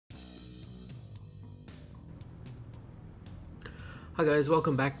Hi guys,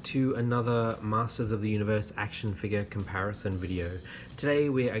 welcome back to another Masters of the Universe action figure comparison video. Today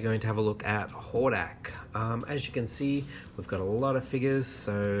we are going to have a look at Hordak. As you can see, we've got a lot of figures,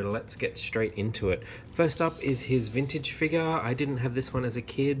 so let's get straight into it. First up is his vintage figure. I didn't have this one as a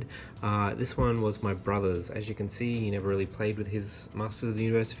kid. This one was my brother's. As you can see, he never really played with his Masters of the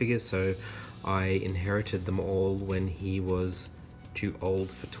Universe figures, so I inherited them all when he was too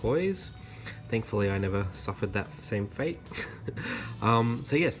old for toys. Thankfully, I never suffered that same fate.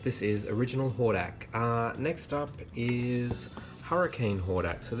 So yes, this is original Hordak. Next up is Hurricane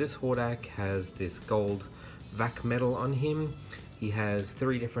Hordak. So this Hordak has this gold vac metal on him. He has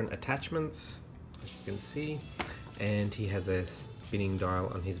 3 different attachments, as you can see, and he has a spinning dial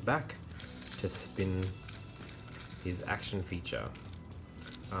on his back to spin his action feature.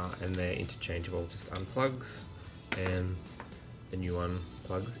 And they're interchangeable, just unplugs and the new one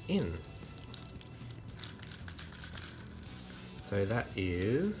plugs in. So that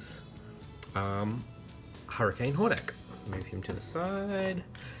is Hurricane Hordak. Move him to the side.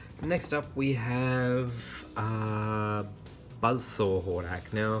 Next up we have Buzzsaw Hordak.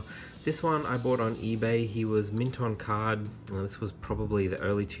 Now this one I bought on eBay. He was mint on card. This was probably the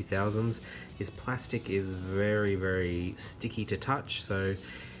early 2000s. His plastic is very sticky to touch, so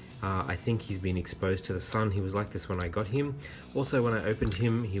I think he's been exposed to the sun. He was like this when I got him. Also, when I opened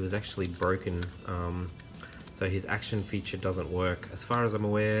him, he was actually broken. So his action feature doesn't work. As far as I'm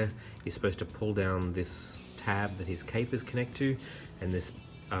aware, you're supposed to pull down this tab that his cape is connected to, and this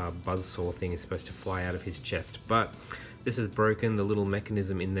buzzsaw thing is supposed to fly out of his chest. But this is broken. The little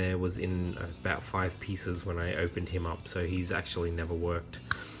mechanism in there was in about 5 pieces when I opened him up, so he's actually never worked.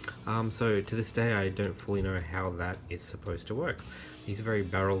 So to this day, I don't fully know how that is supposed to work. He's very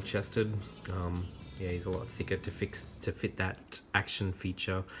barrel-chested. Yeah, he's a lot thicker to fit that action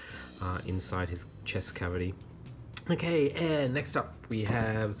feature inside his chest cavity. Okay, and next up we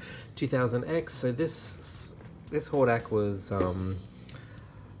have 2000X. So this Hordak was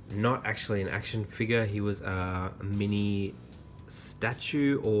not actually an action figure. He was a mini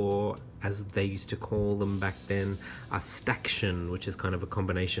statue, or as they used to call them back then, a staction, which is kind of a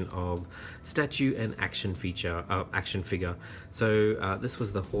combination of statue and action figure. So this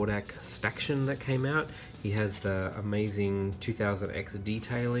was the Hordak staction that came out. He has the amazing 2000X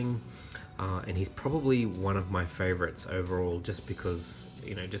detailing, and he's probably one of my favorites overall, just because,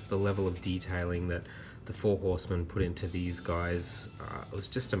 you know, just the level of detailing that the 4 Horsemen put into these guys was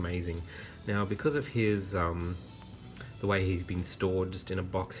just amazing. Now, because of his the way he's been stored just in a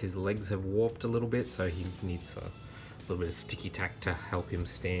box, his legs have warped a little bit, so he needs a little bit of sticky tack to help him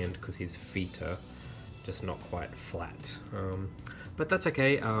stand, because his feet are just not quite flat. But that's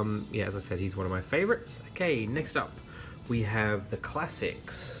okay. Yeah, as I said, he's one of my favorites. Okay, next up we have the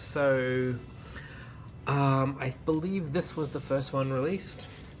classics. So I believe this was the first one released.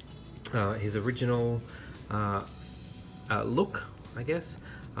 His original look, I guess.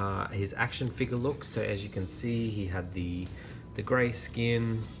 His action figure look. So as you can see, he had the grey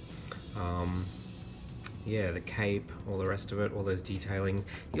skin, yeah, the cape, all the rest of it, all those detailing.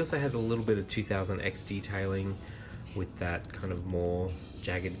 He also has a little bit of 2000X detailing with that kind of more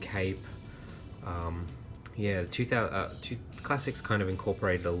jagged cape. Yeah, the classics kind of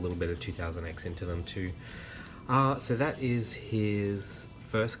incorporated a little bit of 2000X into them too. So that is his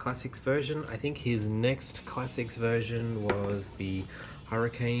first classics version. I think his next classics version was the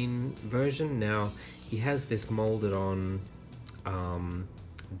Hurricane version. Now he has this molded on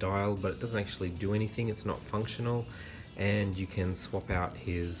dial, but it doesn't actually do anything. It's not functional, and you can swap out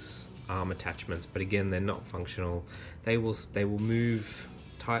his arm attachments, but again, they're not functional. They will move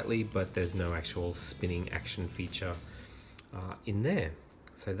tightly, but there's no actual spinning action feature in there.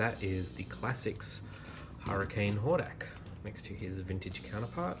 So that is the classics Hurricane Hordak next to his vintage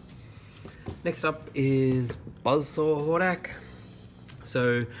counterpart. Next up is Buzzsaw Hordak.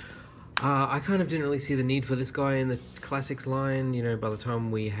 So I kind of didn't really see the need for this guy in the classics line. You know, by the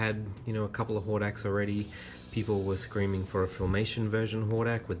time we had, you know, a couple of Hordaks already, people were screaming for a Filmation version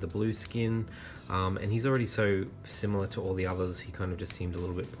Hordak with the blue skin, and he's already so similar to all the others, he kind of just seemed a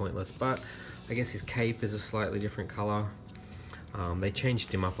little bit pointless. But I guess his cape is a slightly different color. They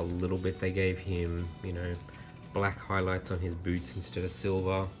changed him up a little bit. They gave him, you know, black highlights on his boots instead of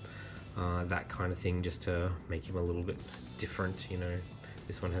silver, that kind of thing, just to make him a little bit different. You know,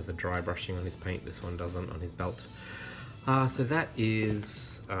 this one has the dry brushing on his paint, this one doesn't on his belt. So that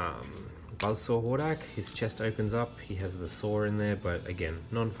is Buzzsaw Hordak. His chest opens up, he has the saw in there, but again,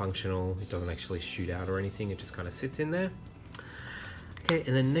 non-functional. It doesn't actually shoot out or anything, it just kind of sits in there. Okay,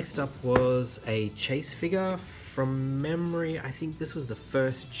 and then next up was a chase figure from memory, I think this was the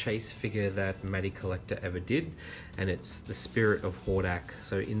first chase figure that Matty Collector ever did, and it's the Spirit of Hordak.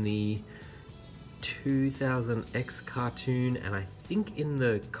 So in the 2000X cartoon, and I think in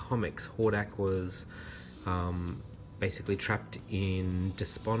the comics, Hordak was basically trapped in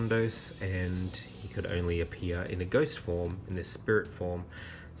Despondos, and he could only appear in a ghost form, in this spirit form.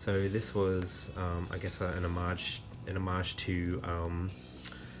 So this was, I guess, an homage to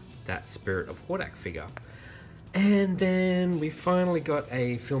that Spirit of Hordak figure. And then we finally got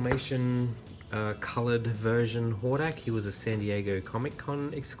a Filmation colored version Hordak. He was a San Diego Comic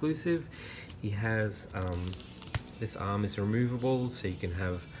Con exclusive. He has, this arm is removable, so you can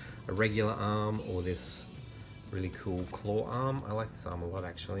have a regular arm or this really cool claw arm. I like this arm a lot,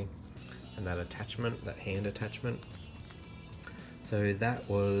 actually. And that attachment, that hand attachment. So that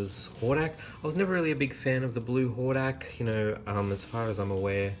was Hordak. I was never really a big fan of the blue Hordak. You know, as far as I'm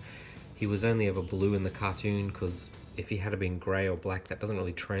aware, he was only ever blue in the cartoon, because if he had been grey or black, that doesn't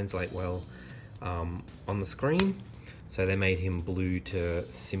really translate well on the screen. So they made him blue to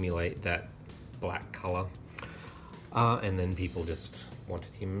simulate that black colour. And then people just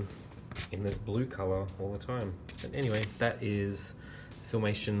wanted him in this blue colour all the time. But anyway, that is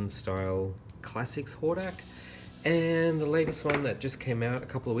Filmation style Classics Hordak. And the latest one that just came out a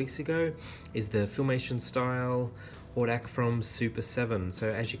couple of weeks ago is the Filmation style Hordak from Super 7. So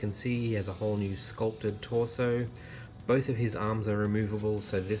as you can see, he has a whole new sculpted torso. Both of his arms are removable,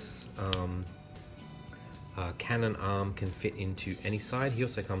 so this cannon arm can fit into any side. He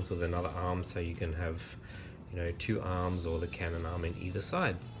also comes with another arm, so you can have, you know, two arms or the cannon arm in either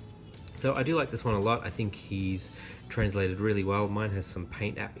side. So I do like this one a lot. I think he's translated really well. Mine has some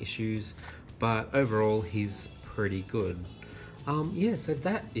paint app issues, but overall he's pretty good. Yeah, so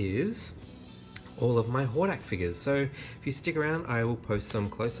that is all of my Hordak figures. So if you stick around, I will post some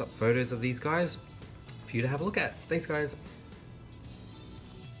close-up photos of these guys for you to have a look at. Thanks, guys.